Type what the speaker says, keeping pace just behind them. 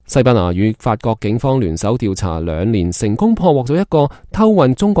西班牙與法國警方聯手調查2年，成功破獲咗一個偷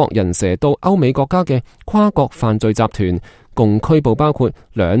運中國人蛇到歐美國家嘅跨國犯罪集團，共拘捕包括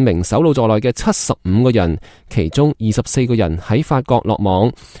2名首腦在內嘅75個人，其中24個人喺法國落網，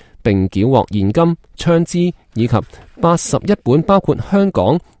並繳獲現金、槍支以及81本包括香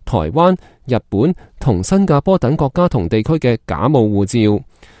港、台灣、日本同新加坡等國家同地區嘅假冒護照。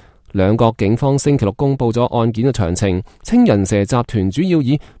兩國警方星期六公布咗案件嘅詳情，稱人蛇集團主要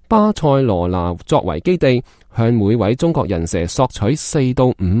以巴塞羅那作為基地，向每位中國人蛇索取4到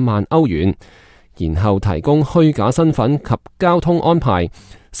5萬歐元，然後提供虛假身份及交通安排，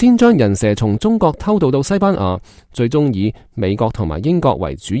先將人蛇從中國偷渡到西班牙，最終以美國同埋英國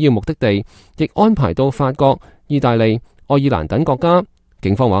為主要目的地，亦安排到法國、意大利、愛爾蘭等國家。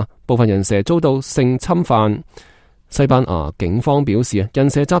警方話部分人蛇遭到性侵犯。西班牙警方表示，人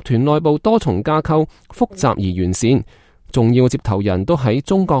蛇集團內部多重架構複雜而完善，重要接頭人都喺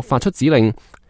中國發出指令，